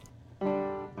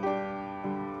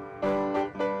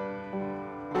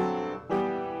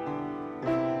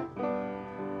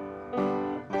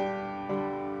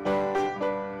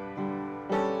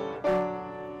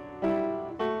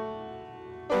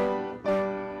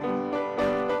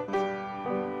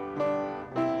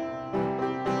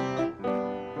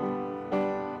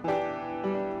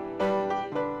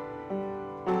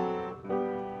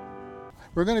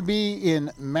We're going to be in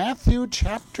Matthew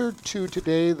chapter 2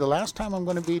 today. The last time I'm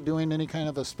going to be doing any kind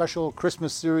of a special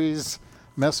Christmas series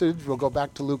message. We'll go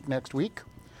back to Luke next week.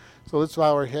 So let's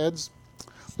bow our heads.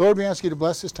 Lord, we ask you to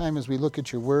bless this time as we look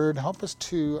at your word. Help us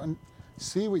to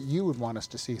see what you would want us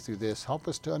to see through this. Help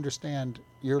us to understand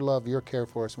your love, your care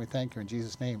for us. And we thank you in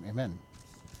Jesus' name. Amen.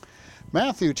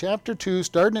 Matthew chapter 2,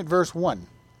 starting at verse 1.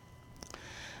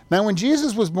 Now when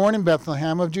Jesus was born in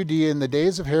Bethlehem of Judea in the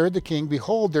days of Herod the king,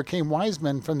 behold, there came wise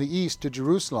men from the east to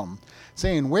Jerusalem,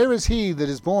 saying, Where is he that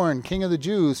is born King of the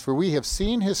Jews? For we have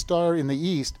seen his star in the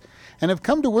east, and have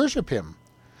come to worship him.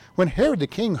 When Herod the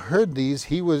king heard these,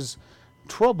 he was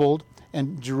troubled,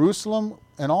 and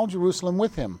all Jerusalem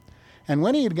with him. And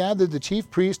when he had gathered the chief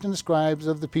priests and the scribes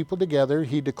of the people together,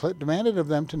 he demanded of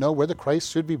them to know where the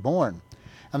Christ should be born.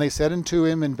 And they said unto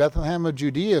him, In Bethlehem of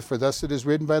Judea, for thus it is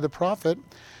written by the prophet,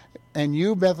 And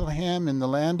you, Bethlehem, in the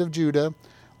land of Judah,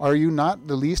 are you not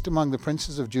the least among the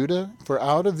princes of Judah? For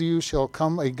out of you shall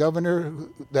come a governor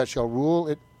that shall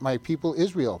rule my people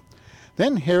Israel.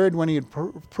 Then Herod, when he had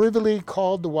privily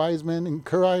called the wise men,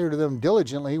 inquired of them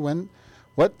diligently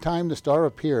what time the star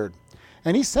appeared.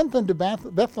 And he sent them to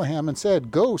Bethlehem and said,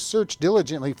 Go, search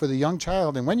diligently for the young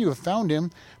child, and when you have found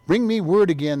him, bring me word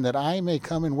again, that I may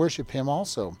come and worship him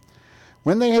also.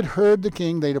 When they had heard the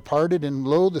king, they departed, and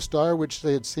lo, the star which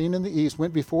they had seen in the east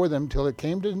went before them till it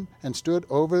came to and stood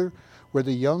over where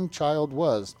the young child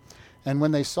was. And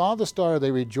when they saw the star,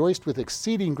 they rejoiced with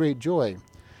exceeding great joy.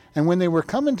 And when they were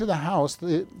come into the house,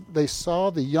 they saw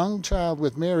the young child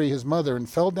with Mary his mother, and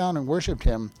fell down and worshipped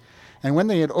him. And when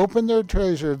they had opened their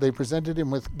treasure, they presented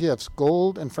him with gifts,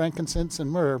 gold and frankincense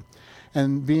and myrrh.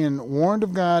 And being warned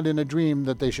of God in a dream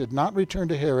that they should not return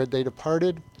to Herod, they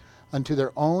departed unto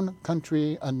their own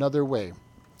country another way.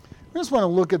 We just want to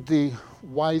look at the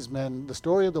wise men, the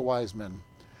story of the wise men.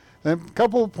 And a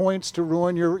couple of points to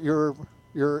ruin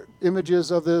your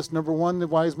images of this. Number one, the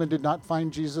wise men did not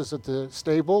find Jesus at the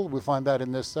stable. We find that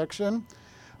in this section.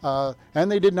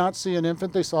 And they did not see an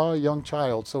infant. They saw a young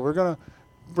child. So we're going to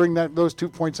bring those 2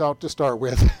 points out to start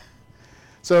with.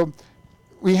 So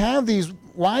we have these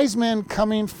wise men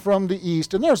coming from the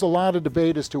east, and there's a lot of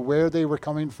debate as to where they were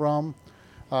coming from.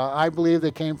 I believe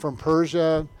they came from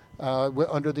Persia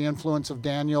under the influence of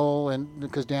Daniel, and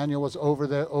because Daniel was over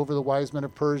the wise men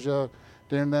of Persia.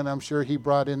 And then I'm sure he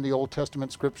brought in the Old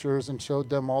Testament scriptures and showed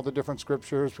them all the different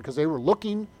scriptures because they were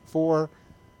looking for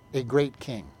a great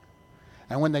king.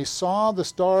 And when they saw the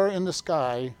star in the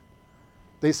sky,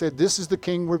 they said, This is the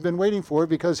king we've been waiting for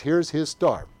because here's his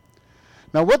star.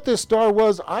 Now, what this star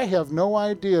was, I have no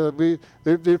idea. There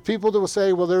are people that will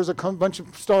say, well, there's a bunch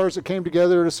of stars that came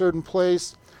together at a certain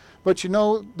place. But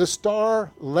the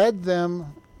star led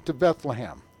them to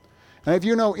Bethlehem. And if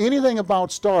you know anything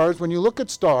about stars, when you look at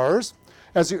stars,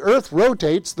 as the earth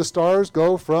rotates, the stars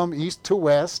go from east to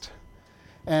west.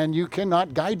 And you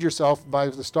cannot guide yourself by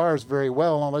the stars very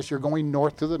well unless you're going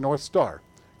north to the North Star,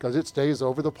 because it stays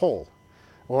over the pole.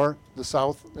 Or the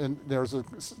south, and there's a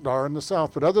star in the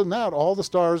south. But other than that, all the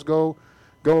stars go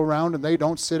around and they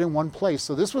don't sit in one place.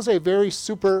 So this was a very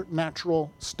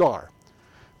supernatural star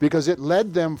because it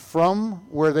led them from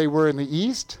where they were in the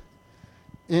east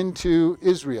into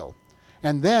Israel.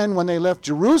 And then when they left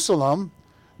Jerusalem,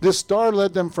 this star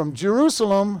led them from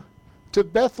Jerusalem to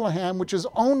Bethlehem, which is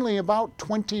only about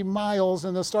 20 miles,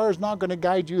 and the star is not going to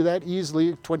guide you that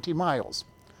easily 20 miles.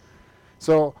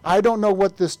 So I don't know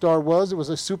what this star was. It was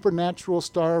a supernatural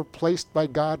star placed by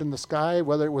God in the sky,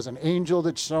 whether it was an angel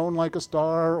that shone like a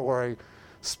star or a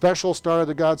special star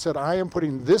that God said, I am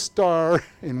putting this star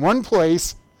in one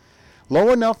place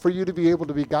low enough for you to be able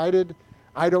to be guided.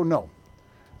 I don't know.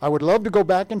 I would love to go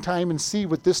back in time and see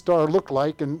what this star looked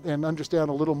like and understand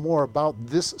a little more about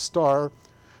this star,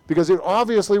 because it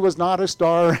obviously was not a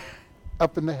star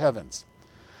up in the heavens.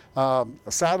 A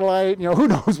satellite, who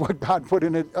knows what God put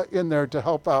in there to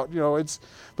help out,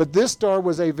 but this star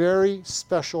was a very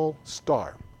special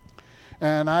star.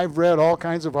 And I've read all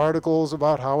kinds of articles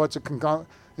about how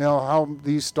how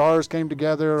these stars came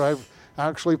together. I've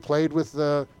actually played with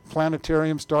the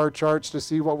planetarium star charts to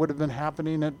see what would have been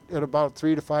happening at about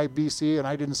 3 to 5 BC, and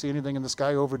I didn't see anything in the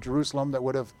sky over Jerusalem that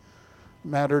would have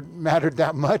mattered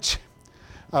that much.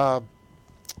 But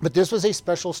this was a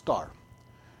special star.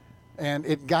 And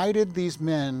it guided these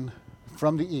men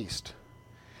from the east.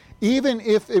 Even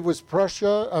if it was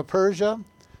Persia,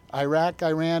 Iraq,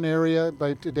 Iran area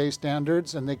by today's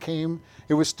standards, and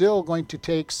it was still going to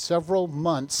take several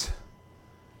months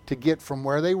to get from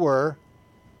where they were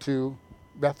to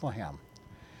Bethlehem.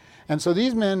 And so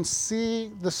these men see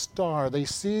the star, they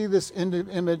see this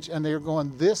image, and they're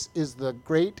going, this is the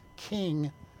great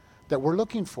king that we're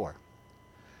looking for.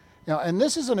 And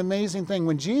this is an amazing thing.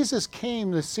 When Jesus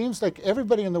came, it seems like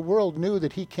everybody in the world knew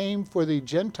that he came for the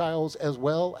Gentiles as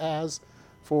well as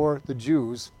for the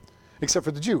Jews, except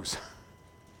for the Jews.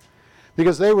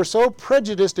 Because they were so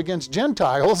prejudiced against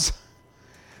Gentiles,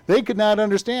 they could not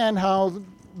understand how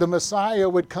the Messiah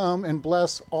would come and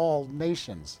bless all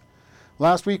nations.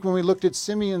 Last week when we looked at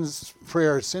Simeon's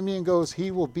prayer, Simeon goes,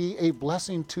 he will be a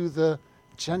blessing to the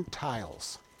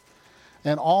Gentiles.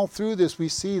 And all through this we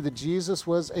see that Jesus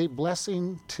was a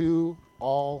blessing to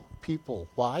all people.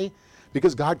 Why?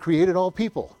 Because God created all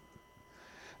people.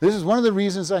 This is one of the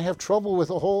reasons I have trouble with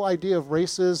the whole idea of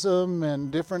racism and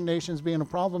different nations being a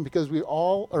problem, because we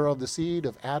all are of the seed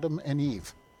of Adam and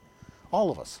Eve.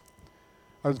 All of us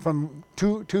are from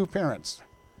two parents.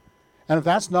 And if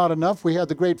that's not enough, we had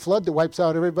the great flood that wipes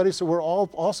out everybody, so we're all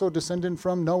also descended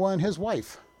from Noah and his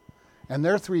wife and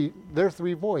their three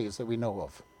boys that we know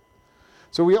of.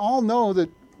 So we all know that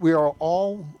we are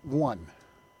all one.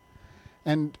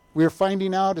 And we're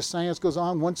finding out as science goes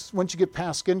on, once you get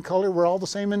past skin color, we're all the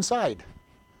same inside.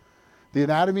 The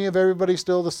anatomy of everybody's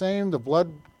still the same. The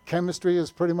blood chemistry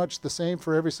is pretty much the same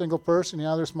for every single person.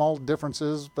 Yeah, there's small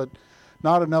differences, but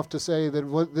not enough to say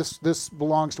that this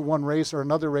belongs to one race or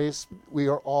another race. We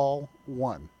are all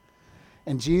one.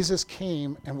 And Jesus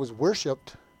came and was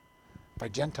worshipped by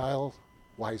Gentile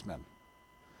wise men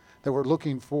that were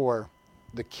looking for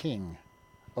the King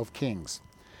of Kings.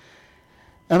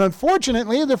 And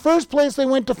unfortunately, the first place they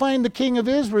went to find the King of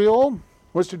Israel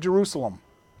was to Jerusalem.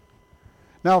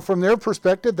 Now, from their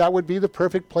perspective, that would be the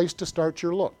perfect place to start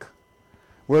your look.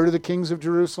 Where do the kings of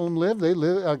Jerusalem live?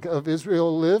 Of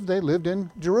Israel live. They lived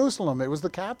in Jerusalem. It was the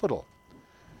capital.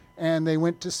 And they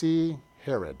went to see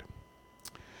Herod.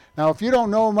 Now, if you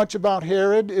don't know much about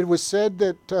Herod, it was said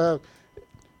that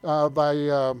by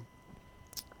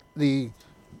the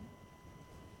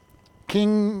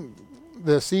king,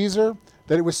 the Caesar,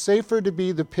 that it was safer to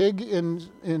be the pig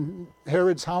in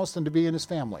Herod's house than to be in his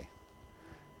family.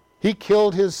 He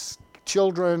killed his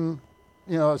children.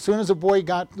 As soon as a boy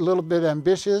got a little bit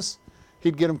ambitious,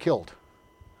 he'd get them killed.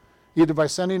 Either by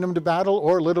sending them to battle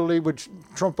or literally would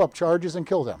trump up charges and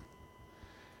kill them.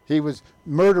 He was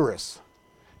murderous.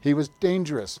 He was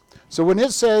dangerous. So when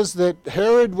it says that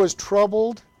Herod was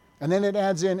troubled, and then it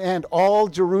adds in, and all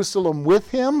Jerusalem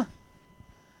with him,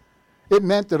 it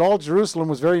meant that all Jerusalem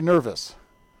was very nervous,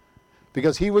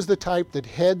 because he was the type that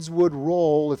heads would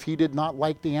roll if he did not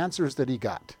like the answers that he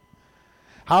got.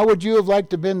 How would you have liked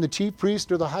to have been the chief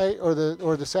priest or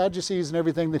the Sadducees and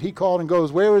everything that he called and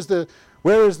goes, where is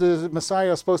the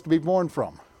Messiah supposed to be born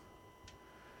from?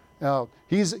 Now,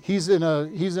 he's in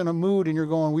a mood, and you're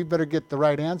going, we better get the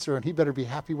right answer, and he better be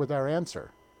happy with our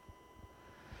answer.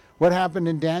 What happened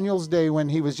in Daniel's day when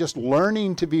he was just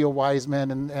learning to be a wise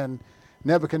man, and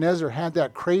Nebuchadnezzar had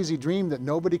that crazy dream that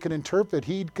nobody could interpret?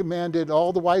 He'd commanded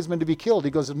all the wise men to be killed.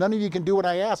 He goes, if none of you can do what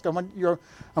I ask, I'm going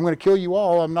to kill you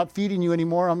all. I'm not feeding you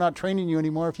anymore. I'm not training you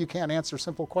anymore if you can't answer a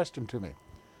simple question to me.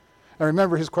 And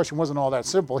remember, his question wasn't all that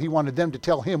simple. He wanted them to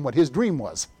tell him what his dream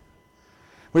was,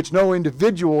 which no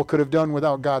individual could have done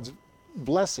without God's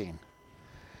blessing.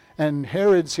 And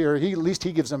Herod's here, at least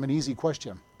he gives them an easy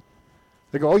question.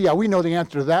 They go, oh yeah, we know the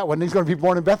answer to that one. He's going to be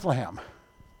born in Bethlehem.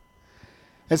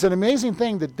 It's an amazing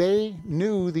thing that they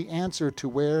knew the answer to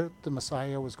where the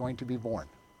Messiah was going to be born.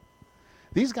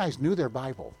 These guys knew their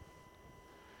Bible.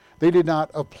 They did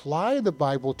not apply the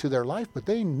Bible to their life, but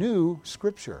they knew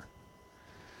Scripture.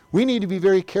 We need to be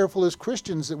very careful as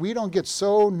Christians that we don't get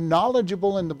so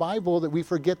knowledgeable in the Bible that we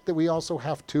forget that we also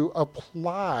have to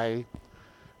apply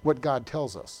what God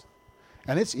tells us.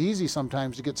 And it's easy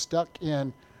sometimes to get stuck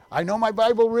in, I know my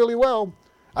Bible really well.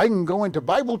 I can go into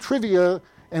Bible trivia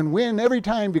and win every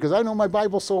time because I know my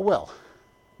Bible so well.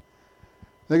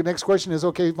 The next question is,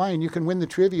 okay, fine, you can win the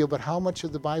trivia, but how much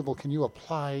of the Bible can you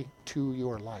apply to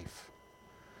your life?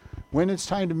 When it's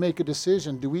time to make a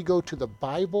decision, do we go to the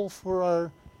Bible for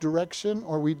our direction,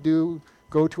 or we do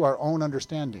go to our own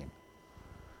understanding?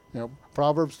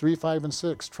 Proverbs 3, 5, and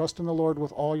 6, trust in the Lord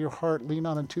with all your heart, lean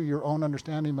not unto your own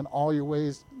understanding, in all your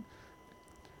ways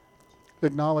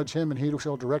acknowledge him, and he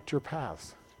shall direct your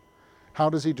paths. How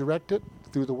does he direct it?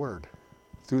 Through the Word,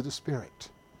 through the Spirit.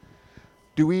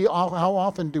 How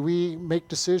often do we make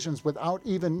decisions without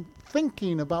even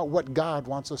thinking about what God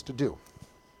wants us to do?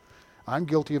 I'm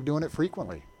guilty of doing it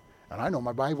frequently, and I know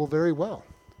my Bible very well.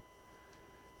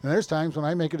 And there's times when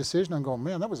I make a decision, I'm going,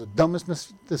 man, that was the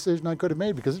dumbest decision I could have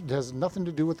made because it has nothing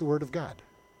to do with the Word of God.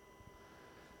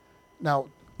 Now,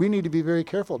 we need to be very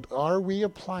careful. Are we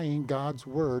applying God's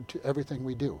Word to everything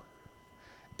we do?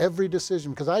 Every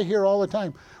decision, because I hear all the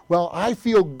time, well, I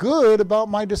feel good about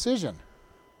my decision.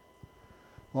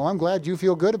 Well, I'm glad you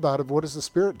feel good about it, but what is the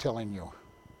Spirit telling you?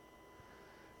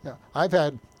 Yeah, I've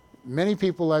had many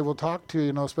people I will talk to,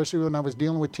 especially when I was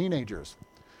dealing with teenagers.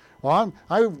 Well,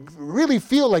 I really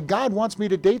feel like God wants me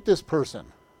to date this person.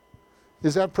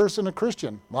 Is that person a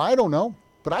Christian? Well, I don't know,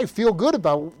 but I feel good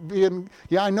about being,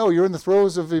 I know you're in the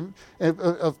throes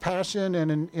of passion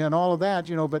and all of that,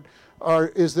 but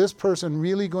is this person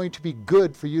really going to be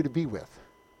good for you to be with?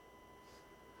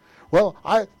 Well,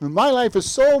 my life is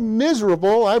so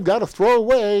miserable, I've got to throw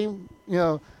away,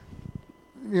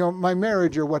 my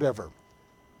marriage or whatever.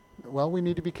 Well, we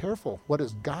need to be careful. What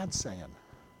is God saying?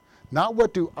 Not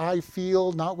what do I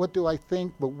feel, not what do I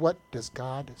think, but what does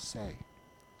God say?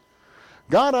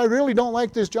 God, I really don't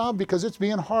like this job because it's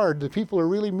being hard. The people are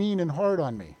really mean and hard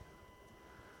on me.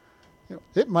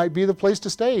 It might be the place to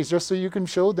stay, just so you can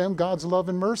show them God's love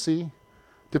and mercy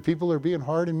to people who are being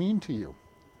hard and mean to you.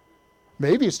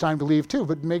 Maybe it's time to leave too,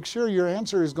 but make sure your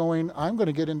answer is going, I'm going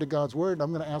to get into God's Word, and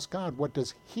I'm going to ask God, what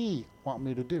does He want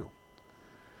me to do?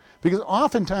 Because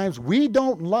oftentimes we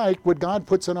don't like what God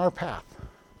puts in our path.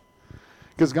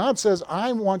 Because God says,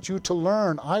 I want you to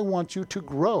learn, I want you to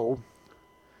grow,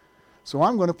 so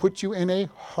I'm going to put you in a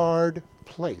hard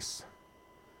place.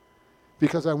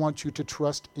 Because I want you to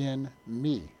trust in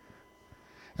me.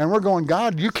 And we're going,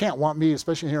 God, you can't want me,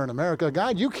 especially here in America,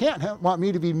 God, you can't want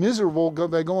me to be miserable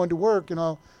by going to work,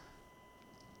 and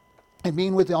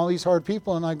being with all these hard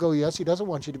people. And I go, yes, He doesn't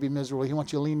want you to be miserable. He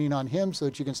wants you leaning on Him so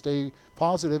that you can stay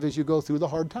positive as you go through the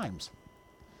hard times.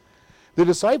 The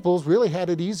disciples really had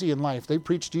it easy in life. They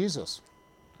preached Jesus.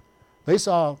 They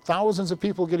saw thousands of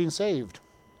people getting saved.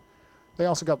 They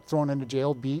also got thrown into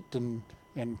jail, beat,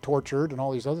 and tortured, and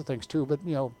all these other things too. But,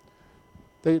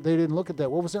 they didn't look at that.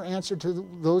 What was their answer to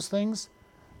those things?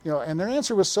 And their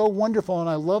answer was so wonderful, and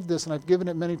I love this, and I've given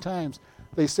it many times.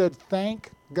 They said,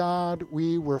 thank God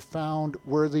we were found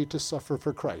worthy to suffer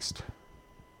for Christ.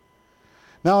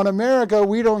 Now in America,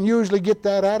 we don't usually get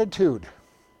that attitude.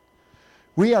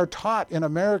 We are taught in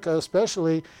America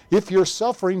especially, if you're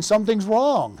suffering, something's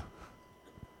wrong.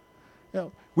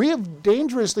 We have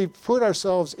dangerously put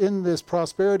ourselves in this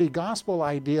prosperity gospel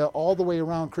idea all the way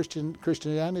around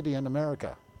Christianity in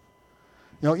America.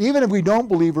 Even if we don't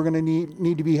believe we're going to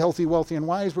need to be healthy, wealthy, and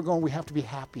wise, we have to be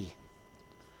happy.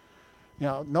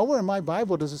 Nowhere in my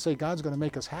Bible does it say God's going to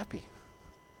make us happy.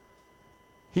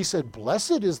 He said,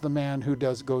 blessed is the man who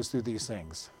goes through these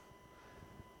things.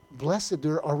 Blessed,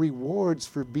 there are rewards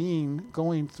for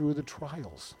going through the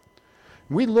trials.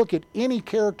 We look at any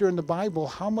character in the Bible,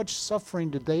 how much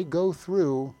suffering did they go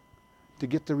through to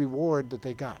get the reward that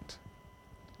they got?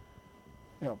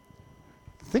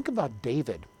 Think about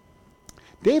David.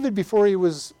 David, before he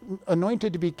was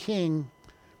anointed to be king,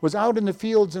 was out in the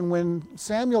fields, and when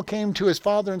Samuel came to his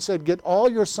father and said, get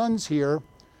all your sons here,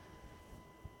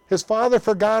 his father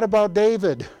forgot about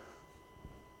David.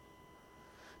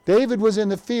 David was in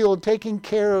the field taking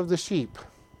care of the sheep.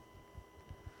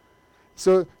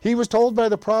 So he was told by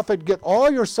the prophet, get all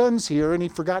your sons here, and he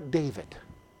forgot David.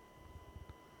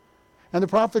 And the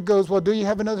prophet goes, well, do you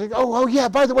have another? Oh yeah,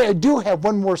 by the way, I do have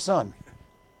one more son.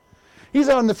 He's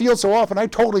out in the field so often, I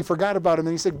totally forgot about him.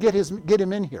 And he said, get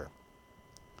him in here.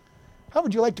 How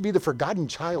would you like to be the forgotten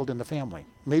child in the family?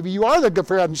 Maybe you are the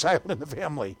forgotten child in the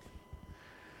family.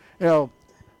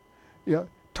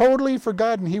 Totally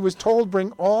forgotten. He was told,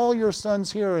 bring all your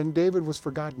sons here, and David was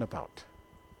forgotten about.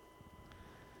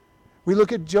 We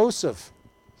look at Joseph,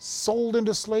 sold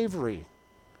into slavery.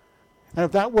 And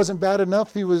if that wasn't bad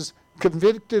enough, he was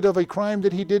convicted of a crime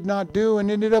that he did not do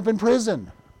and ended up in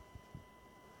prison.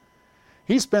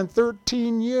 He spent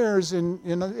 13 years in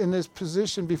this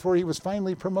position before he was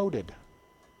finally promoted.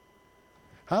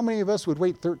 How many of us would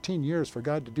wait 13 years for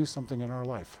God to do something in our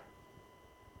life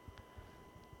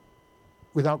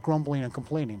without grumbling and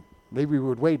complaining? Maybe we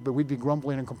would wait, but we'd be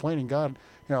grumbling and complaining. God,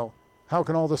 how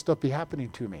can all this stuff be happening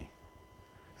to me?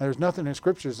 And there's nothing in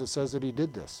Scriptures that says that he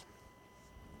did this.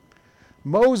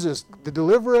 Moses, the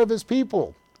deliverer of his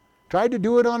people, tried to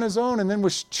do it on his own and then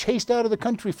was chased out of the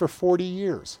country for 40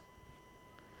 years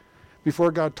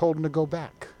before God told him to go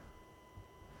back.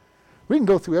 We can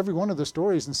go through every one of the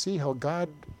stories and see how God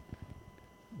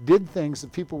did things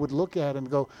that people would look at and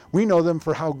go, we know them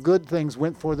for how good things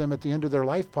went for them at the end of their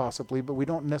life possibly, but we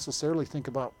don't necessarily think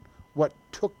about what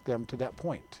took them to that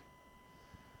point.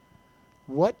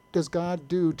 What does God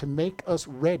do to make us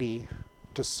ready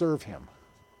to serve him?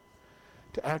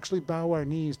 To actually bow our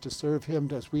knees to serve him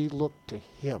as we look to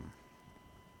him.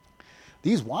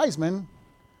 These wise men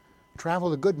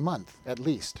traveled a good month at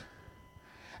least.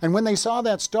 And when they saw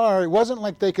that star, it wasn't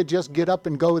like they could just get up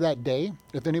and go that day.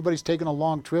 If anybody's taken a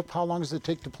long trip, how long does it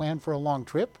take to plan for a long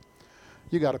trip?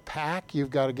 You got to pack. You've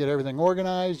got to get everything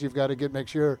organized. You've got to make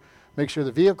sure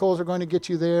the vehicles are going to get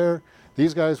you there.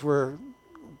 These guys were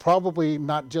probably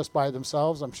not just by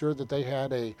themselves. I'm sure that they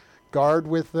had a guard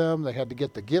with them. They had to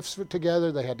get the gifts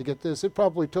together. They had to get this. It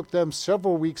probably took them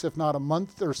several weeks, if not a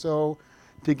month or so,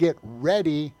 to get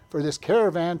ready for this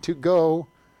caravan to go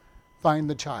find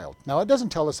the child. Now, it doesn't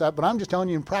tell us that, but I'm just telling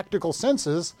you in practical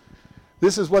senses,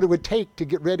 this is what it would take to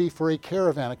get ready for a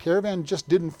caravan. A caravan just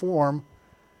didn't form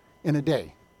in a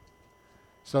day.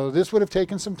 So this would have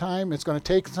taken some time. It's going to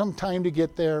take some time to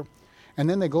get there. And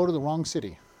then they go to the wrong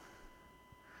city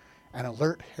and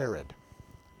alert Herod.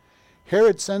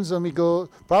 Herod sends them,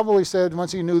 probably said,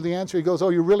 once he knew the answer, he goes, oh,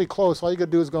 you're really close. All you got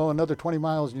to do is go another 20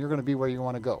 miles and you're going to be where you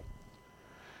want to go.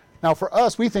 Now for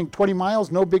us, we think 20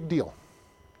 miles, no big deal.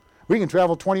 We can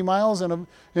travel 20 miles in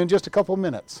just a couple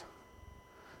minutes.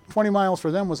 20 miles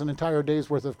for them was an entire day's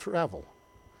worth of travel.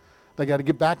 They got to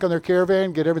get back on their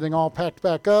caravan, get everything all packed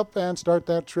back up, and start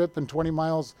that trip. And 20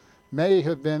 miles may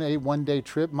have been a one-day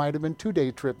trip, might have been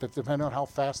 2-day trip, if depending on how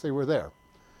fast they were there.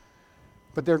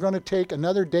 But they're going to take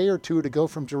another day or two to go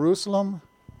from Jerusalem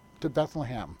to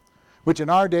Bethlehem, which in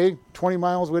our day, 20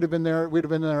 miles we'd have been there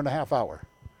in a half hour.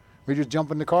 We just jump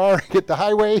in the car, get the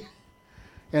highway,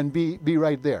 and be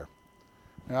right there.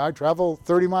 Now, I travel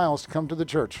 30 miles to come to the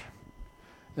church.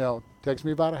 It takes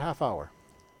me about a half hour.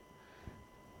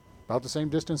 About the same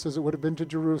distance as it would have been to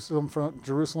Jerusalem, from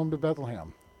Jerusalem to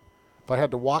Bethlehem. If I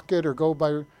had to walk it or go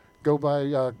by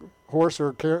horse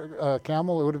or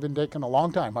camel, it would have been taking a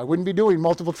long time. I wouldn't be doing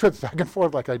multiple trips back and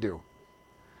forth like I do.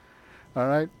 All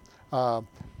right.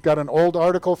 Got an old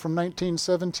article from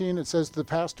 1917. It says the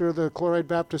pastor of the Chloride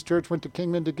Baptist Church went to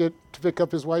Kingman to pick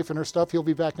up his wife and her stuff. He'll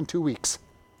be back in 2 weeks.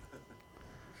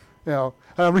 I'm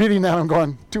reading that. I'm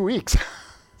going 2 weeks.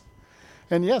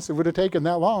 And yes, it would have taken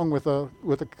that long with a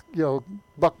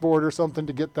buckboard or something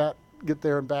to get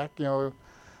there and back.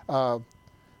 But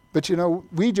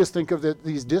we just think of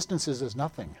these distances as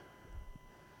nothing.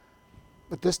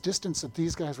 But this distance that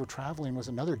these guys were traveling was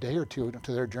another day or two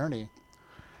to their journey.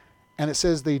 And it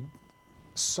says they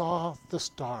saw the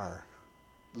star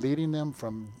leading them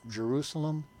from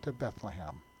Jerusalem to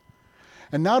Bethlehem.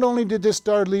 And not only did this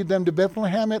star lead them to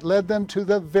Bethlehem, it led them to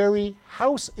the very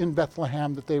house in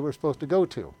Bethlehem that they were supposed to go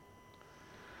to.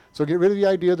 So get rid of the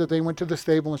idea that they went to the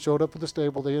stable and showed up at the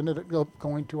stable. They ended up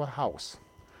going to a house.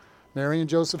 Mary and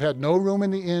Joseph had no room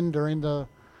in the inn during the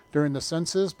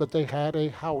census, but they had a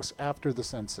house after the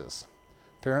census.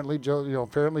 Apparently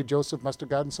Joseph must have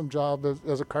gotten some job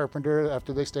as a carpenter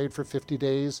after they stayed for 50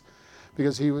 days,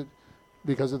 because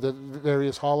of the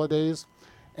various holidays,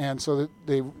 and so that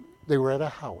they were at a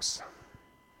house,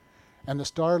 and the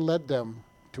star led them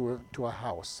to a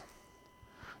house.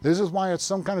 This is why it's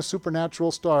some kind of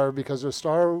supernatural star, because a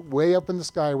star way up in the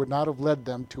sky would not have led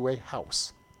them to a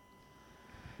house.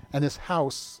 And this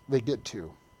house they get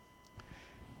to,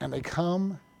 and they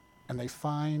come and they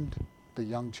find the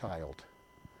young child.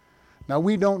 Now,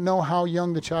 we don't know how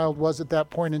young the child was at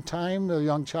that point in time. The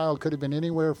young child could have been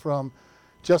anywhere from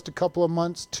just a couple of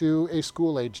months to a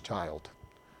school-age child,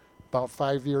 about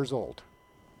 5 years old.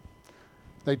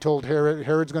 They told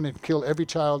Herod's going to kill every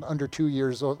child under 2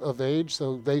 years of age,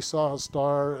 so they saw a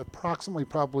star approximately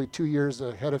probably 2 years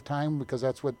ahead of time, because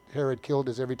that's what Herod killed,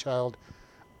 is every child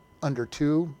under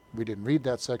 2. We didn't read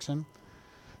that section.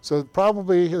 So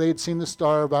probably they'd seen the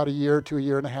star about a year to a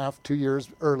year and a half, 2 years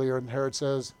earlier, and Herod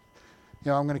says,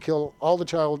 I'm going to kill all the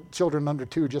children under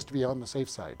 2 just to be on the safe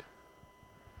side.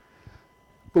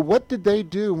 But what did they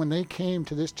do when they came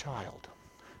to this child?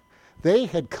 They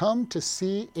had come to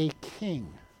see a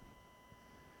king,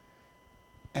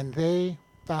 and they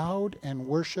bowed and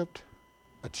worshipped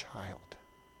a child.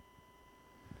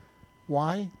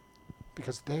 Why?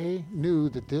 Because they knew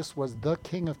that this was the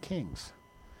King of Kings.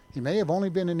 He may have only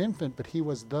been an infant, but he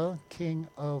was the King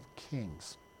of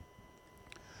Kings.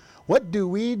 What do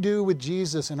we do with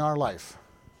Jesus in our life?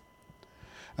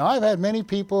 Now, I've had many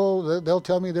people, they'll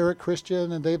tell me they're a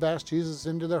Christian and they've asked Jesus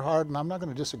into their heart, and I'm not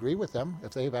going to disagree with them.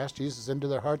 If they've asked Jesus into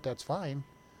their heart, that's fine.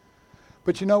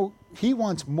 But he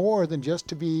wants more than just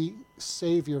to be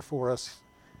Savior for us.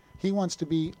 He wants to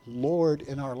be Lord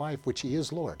in our life, which he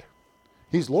is Lord.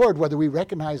 He's Lord whether we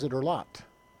recognize it or not.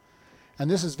 And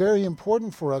this is very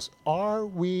important for us. Are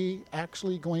we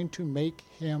actually going to make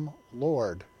him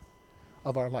Lord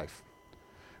of our life?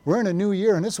 We're in a new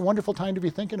year, and it's a wonderful time to be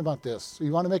thinking about this.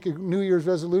 You want to make a New Year's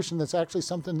resolution that's actually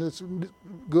something that's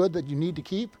good that you need to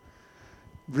keep?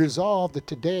 Resolve that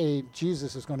today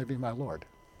Jesus is going to be my Lord.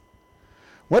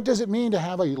 What does it mean to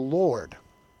have a Lord?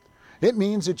 It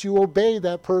means that you obey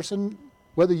that person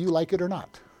whether you like it or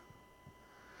not.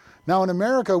 Now in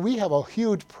America, we have a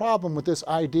huge problem with this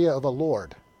idea of a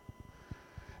Lord.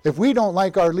 If we don't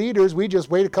like our leaders, we just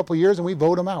wait a couple years and we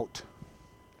vote them out.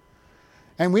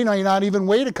 And we may not even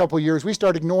wait a couple years. We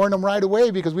start ignoring them right away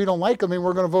because we don't like them and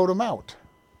we're going to vote them out.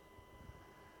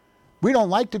 We don't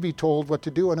like to be told what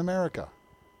to do in America.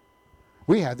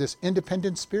 We have this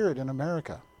independent spirit in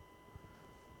America.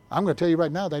 I'm going to tell you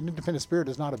right now, that independent spirit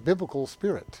is not a biblical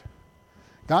spirit.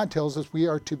 God tells us we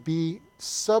are to be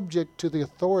subject to the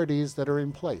authorities that are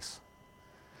in place.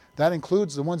 That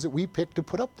includes the ones that we pick to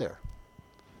put up there.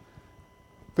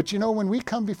 But you know, when we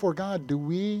come before God, do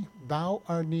we bow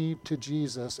our knee to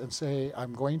Jesus and say,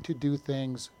 I'm going to do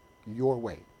things your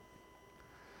way?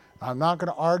 I'm not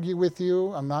going to argue with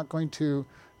you. I'm not going to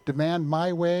demand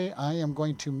my way. I am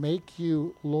going to make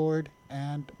you Lord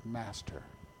and Master.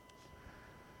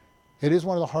 It is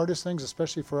one of the hardest things,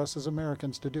 especially for us as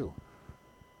Americans, to do.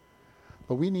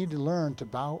 But we need to learn to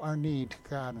bow our knee to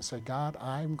God and say, God,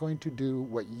 I'm going to do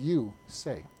what you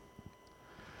say.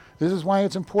 This is why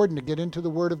it's important to get into the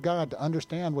Word of God, to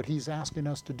understand what He's asking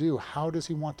us to do. How does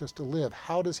He want us to live?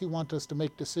 How does He want us to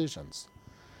make decisions?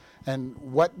 And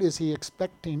what is He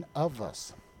expecting of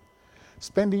us?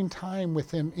 Spending time with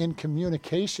Him in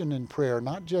communication and prayer,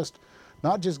 not just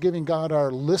giving God our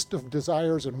list of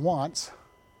desires and wants,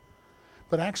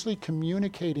 but actually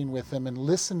communicating with Him and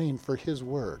listening for His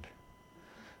Word.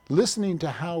 Listening to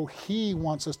how He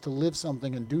wants us to live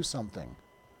something and do something.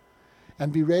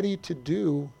 And be ready to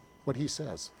do what He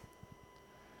says.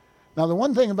 Now the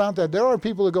one thing about that, there are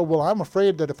people that go, well, I'm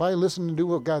afraid that if I listen and do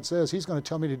what God says, He's going to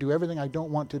tell me to do everything I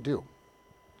don't want to do.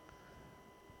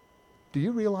 Do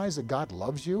you realize that God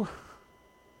loves you?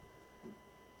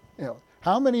 You know,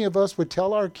 how many of us would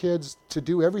tell our kids to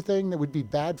do everything that would be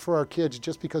bad for our kids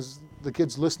just because the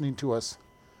kid's listening to us?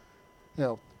 You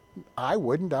know, I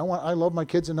wouldn't. I love my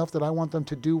kids enough that I want them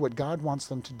to do what God wants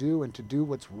them to do and to do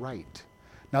what's right.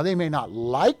 Now, they may not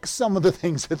like some of the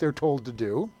things that they're told to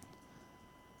do,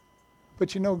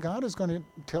 but you know, God is going to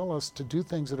tell us to do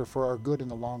things that are for our good in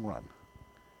the long run.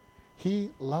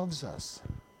 He loves us.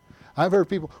 I've heard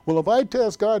people, well, if I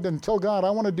test God and tell God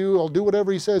I'll do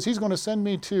whatever He says, He's going to send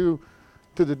me to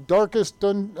the darkest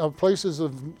places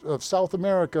of South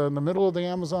America in the middle of the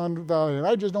Amazon Valley, and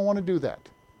I just don't want to do that.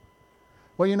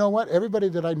 Well, you know what? Everybody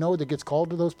that I know that gets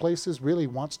called to those places really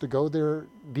wants to go there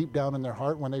deep down in their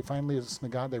heart. When they finally listen to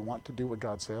God, they want to do what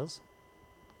God says.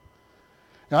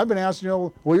 And I've been asked,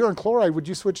 well, you're in Chloride. Would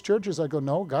you switch churches? I go,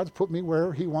 no, God's put me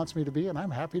where He wants me to be, and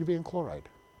I'm happy to be in Chloride.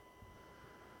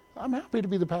 I'm happy to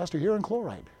be the pastor here in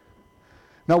Chloride.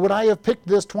 Now, would I have picked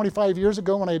this 25 years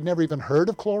ago when I had never even heard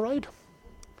of Chloride?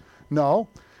 No.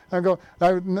 I go,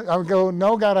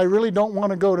 no, God, I really don't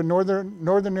want to go to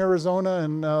northern Arizona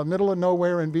and middle of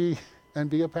nowhere and be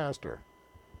a pastor.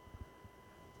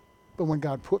 But when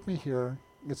God put me here,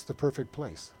 it's the perfect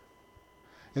place.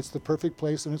 It's the perfect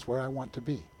place, and it's where I want to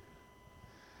be.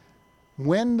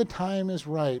 When the time is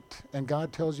right and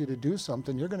God tells you to do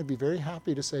something, you're going to be very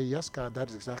happy to say, yes, God, that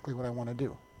is exactly what I want to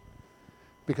do.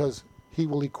 Because He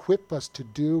will equip us to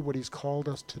do what He's called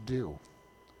us to do.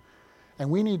 And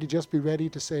we need to just be ready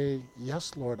to say,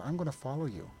 yes, Lord, I'm going to follow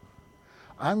you.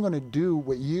 I'm going to do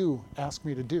what you ask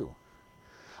me to do.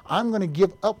 I'm going to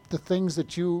give up the things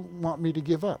that you want me to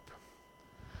give up.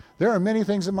 There are many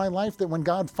things in my life that when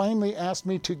God finally asked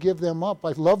me to give them up,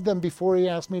 I loved them before He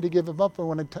asked me to give them up. And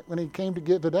when He came to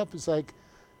give it up, it's like,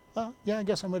 well, yeah, I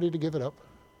guess I'm ready to give it up.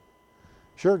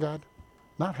 Sure, God.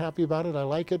 Not happy about it. I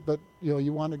like it, but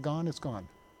you want it gone, it's gone.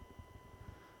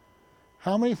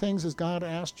 How many things has God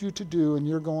asked you to do and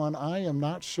you're going, I am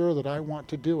not sure that I want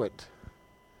to do it?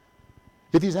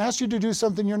 If He's asked you to do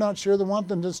something you're not sure that want,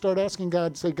 then just start asking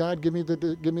God, say, God, give me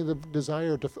the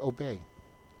desire to obey.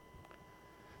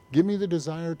 Give me the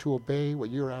desire to obey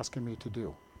what you're asking me to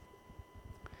do.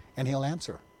 And He'll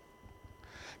answer.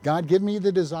 God, give me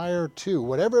the desire to,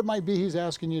 whatever it might be He's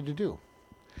asking you to do.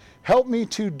 Help me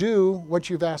to do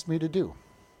what you've asked me to do.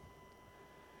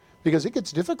 Because it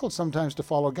gets difficult sometimes to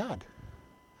follow God.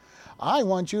 I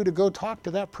want you to go talk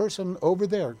to that person over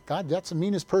there. God, that's the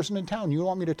meanest person in town. You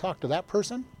want me to talk to that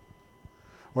person?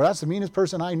 Well, that's the meanest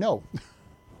person I know.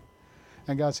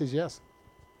 And God says, yes.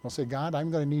 I'll say, God, I'm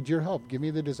going to need your help. Give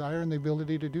me the desire and the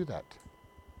ability to do that.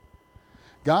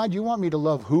 God, you want me to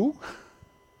love who?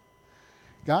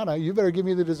 God, you better give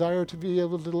me the desire to be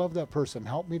able to love that person.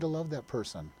 Help me to love that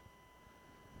person.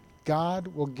 God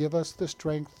will give us the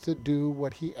strength to do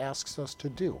what He asks us to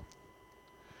do.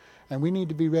 And we need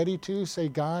to be ready to say,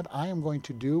 God, I am going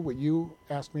to do what you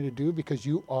asked me to do because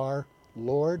you are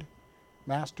Lord,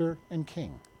 Master, and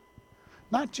King.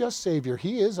 Not just Savior.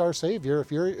 He is our Savior.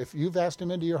 If you've asked Him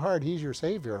into your heart, He's your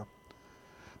Savior.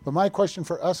 But my question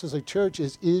for us as a church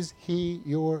is he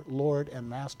your Lord and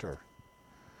Master?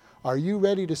 Are you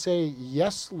ready to say,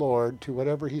 yes, Lord, to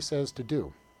whatever he says to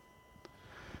do?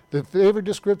 The favorite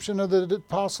description of the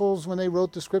apostles when they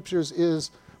wrote the scriptures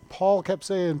is, Paul kept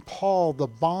saying, Paul, the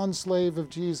bondslave of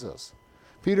Jesus.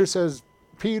 Peter says,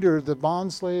 Peter, the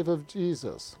bondslave of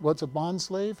Jesus. What's a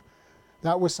bondslave?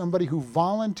 That was somebody who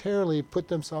voluntarily put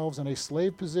themselves in a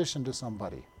slave position to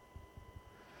somebody.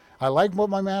 I like what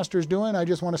my master's doing. I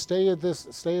just want to stay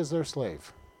as their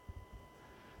slave.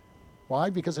 Why?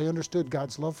 Because they understood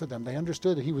God's love for them. They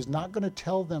understood that he was not going to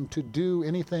tell them to do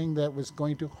anything that was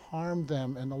going to harm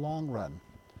them in the long run.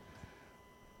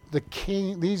 The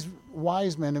king, these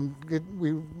wise men, and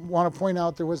we want to point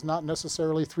out there was not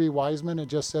necessarily 3 wise men. It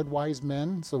just said wise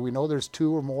men, so we know there's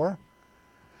 2 or more.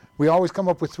 We always come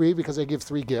up with 3 because they give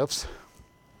 3 gifts.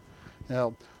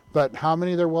 But how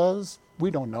many there was, we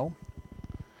don't know.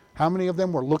 How many of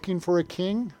them were looking for a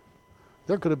king?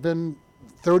 There could have been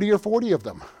 30 or 40 of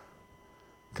them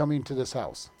coming to this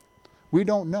house. We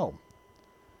don't know.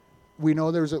 We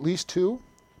know there's at least 2,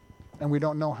 and we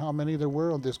don't know how many there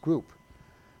were of this group.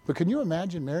 But can you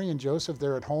imagine Mary and Joseph,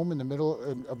 they're at home in the middle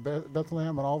of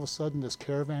Bethlehem, and all of a sudden this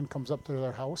caravan comes up to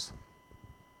their house?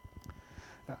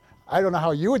 I don't know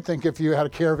how you would think if you had a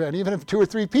caravan, even if 2 or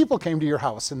 3 people came to your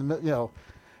house, and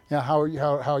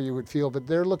how you would feel. But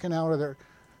they're looking out of their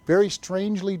very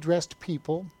strangely dressed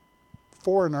people,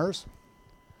 foreigners,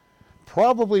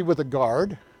 probably with a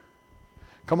guard,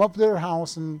 come up to their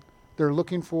house, and they're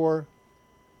looking for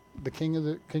the king of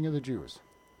the Jews.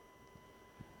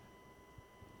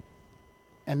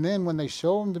 And then when they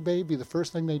show them the baby, the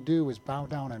first thing they do is bow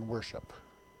down and worship.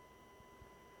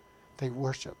 They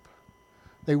worship.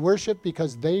 They worship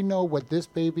because they know what this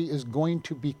baby is going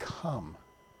to become.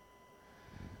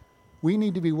 We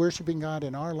need to be worshiping God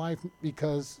in our life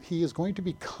because he is going to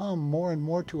become more and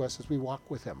more to us as we walk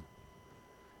with him.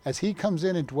 As he comes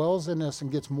in and dwells in us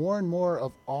and gets more and more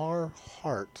of our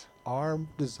heart, our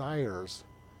desires,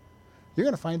 you're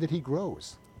going to find that he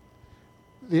grows.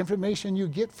 The information you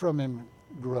get from him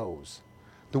grows.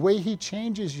 The way he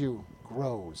changes you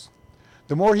grows.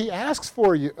 The more he asks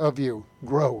of you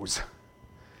grows.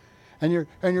 And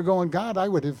you're going, God,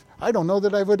 I don't know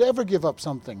that I would ever give up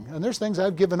something. And there's things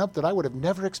I've given up that I would have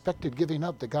never expected giving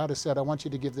up, that God has said, I want you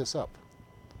to give this up.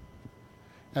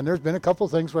 And there's been a couple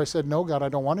of things where I said, no, God, I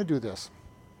don't want to do this.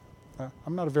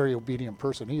 I'm not a very obedient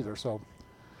person either, so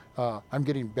I'm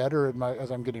getting better as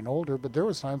I'm getting older, but there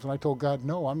was times when I told God,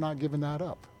 no, I'm not giving that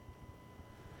up.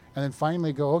 And then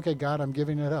finally go, okay, God, I'm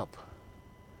giving it up.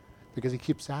 Because he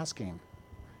keeps asking.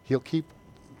 He'll keep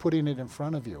putting it in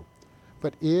front of you.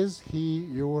 But is he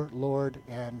your Lord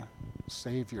and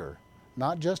Savior?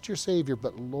 Not just your Savior,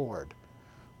 but Lord.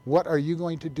 What are you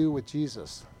going to do with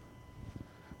Jesus?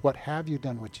 What have you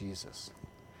done with Jesus?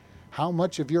 How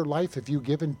much of your life have you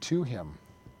given to him?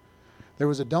 There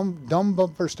was a dumb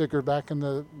bumper sticker back in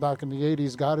the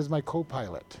 80s, God is my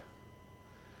co-pilot.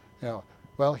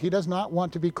 Well, he does not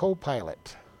want to be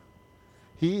co-pilot.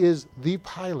 He is the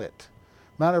pilot.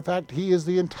 Matter of fact, he is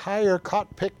the entire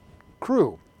cockpit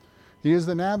crew. He is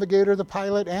the navigator, the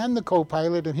pilot, and the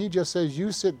co-pilot, and he just says,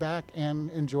 you sit back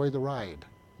and enjoy the ride.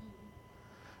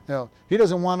 He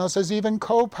doesn't want us as even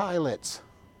co-pilots.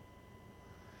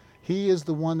 He is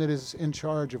the one that is in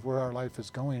charge of where our life is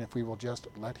going if we will just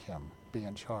let him be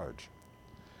in charge.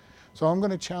 So I'm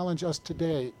going to challenge us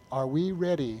today. Are we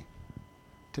ready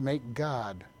to make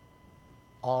God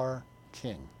our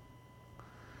king?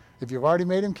 If you've already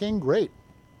made him king, great.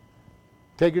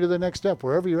 Take it to the next step.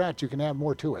 Wherever you're at, you can add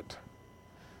more to it.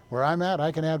 Where I'm at,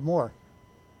 I can add more.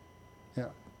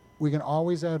 We can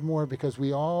always add more because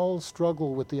we all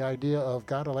struggle with the idea of,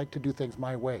 God, I like to do things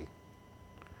my way.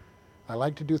 I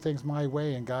like to do things my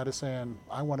way, and God is saying,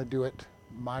 I want to do it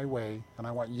my way, and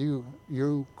I want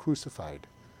you crucified.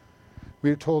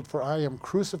 We are told, for I am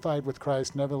crucified with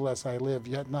Christ, nevertheless I live,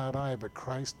 yet not I, but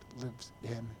Christ lives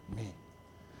in me.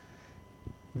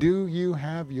 Do you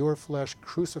have your flesh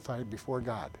crucified before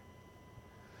God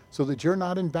so that you're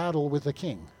not in battle with the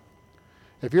king?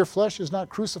 If your flesh is not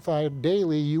crucified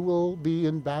daily, you will be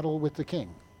in battle with the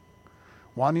king,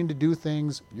 wanting to do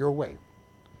things your way,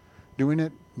 doing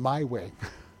it my way.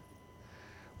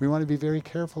 We want to be very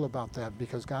careful about that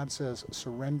because God says,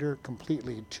 surrender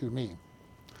completely to me.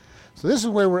 So this is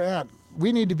where we're at.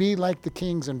 We need to be like the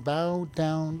kings and bow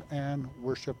down and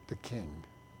worship the king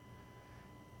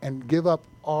and give up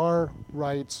our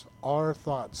rights, our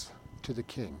thoughts to the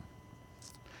king.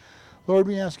 Lord,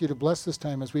 we ask you to bless this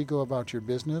time as we go about your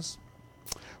business.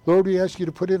 Lord, we ask you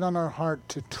to put it on our heart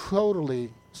to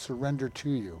totally surrender to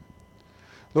you.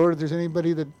 Lord, if there's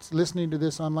anybody that's listening to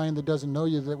this online that doesn't know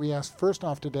you, that we ask first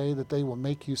off today that they will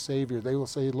make you Savior. They will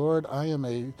say, Lord, I am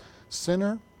a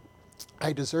sinner.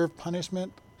 I deserve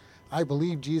punishment. I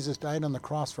believe Jesus died on the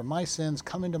cross for my sins.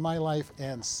 Come into my life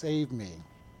and save me.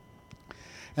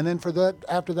 And then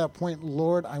after that point,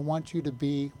 Lord, I want you to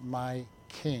be my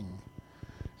King.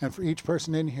 And for each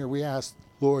person in here, we ask,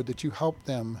 Lord, that you help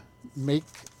them make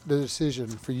the decision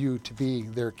for you to be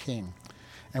their King.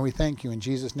 And we thank you in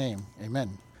Jesus' name.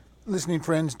 Amen. Listening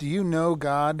friends, do you know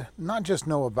God? Not just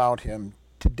know about him.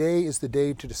 Today is the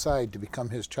day to decide to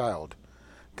become his child.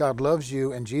 God loves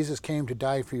you, and Jesus came to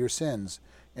die for your sins.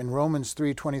 In Romans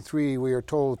 3:23, we are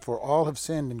told, for all have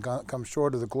sinned and come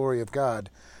short of the glory of God.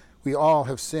 We all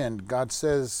have sinned. God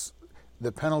says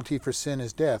the penalty for sin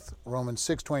is death. Romans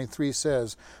 6:23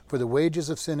 says, for the wages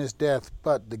of sin is death,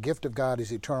 but the gift of God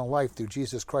is eternal life through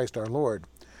Jesus Christ our Lord.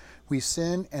 We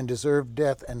sin and deserve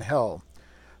death and hell.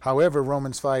 However,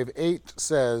 Romans 5:8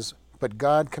 says, but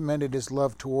God commended his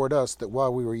love toward us, that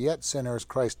while we were yet sinners,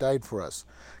 Christ died for us.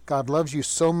 God loves you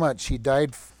so much, he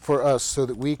died for us so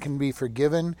that we can be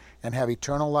forgiven and have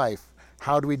eternal life.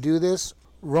 How do we do this?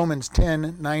 Romans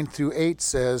 10:9-8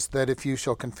 says that if you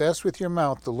shall confess with your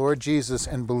mouth the Lord Jesus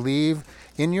and believe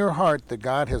in your heart that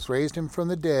God has raised him from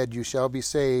the dead, you shall be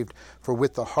saved. For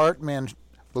with the heart man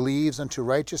believes unto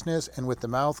righteousness, and with the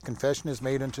mouth confession is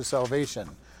made unto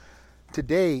salvation.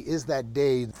 Today is that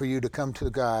day for you to come to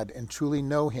God and truly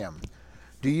know him.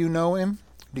 Do you know him?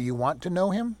 Do you want to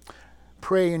know him?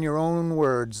 Pray in your own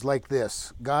words like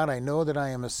this. God, I know that I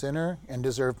am a sinner and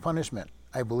deserve punishment.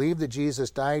 I believe that Jesus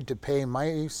died to pay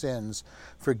my sins.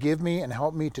 Forgive me and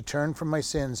help me to turn from my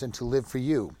sins and to live for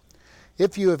you.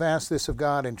 If you have asked this of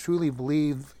God and truly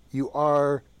believe you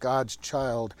are God's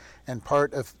child and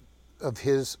part of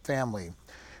his family,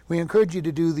 we encourage you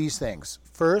to do these things.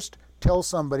 First, tell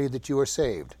somebody that you are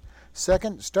saved.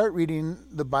 Second, start reading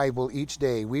the Bible each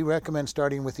day. We recommend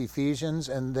starting with Ephesians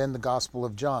and then the Gospel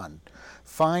of John.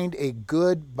 Find a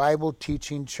good Bible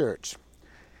teaching church.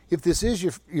 If this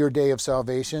is your day of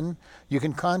salvation, you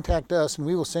can contact us and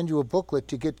we will send you a booklet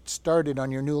to get started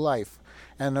on your new life,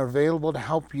 and are available to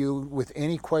help you with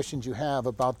any questions you have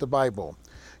about the Bible.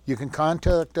 You can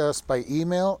contact us by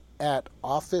email at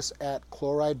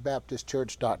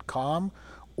office@chloridebaptistchurch.com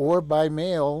or by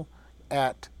mail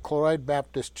at Chloride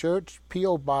Baptist Church,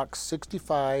 P.O. Box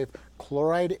 65,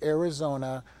 Chloride,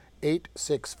 Arizona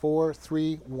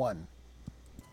 86431.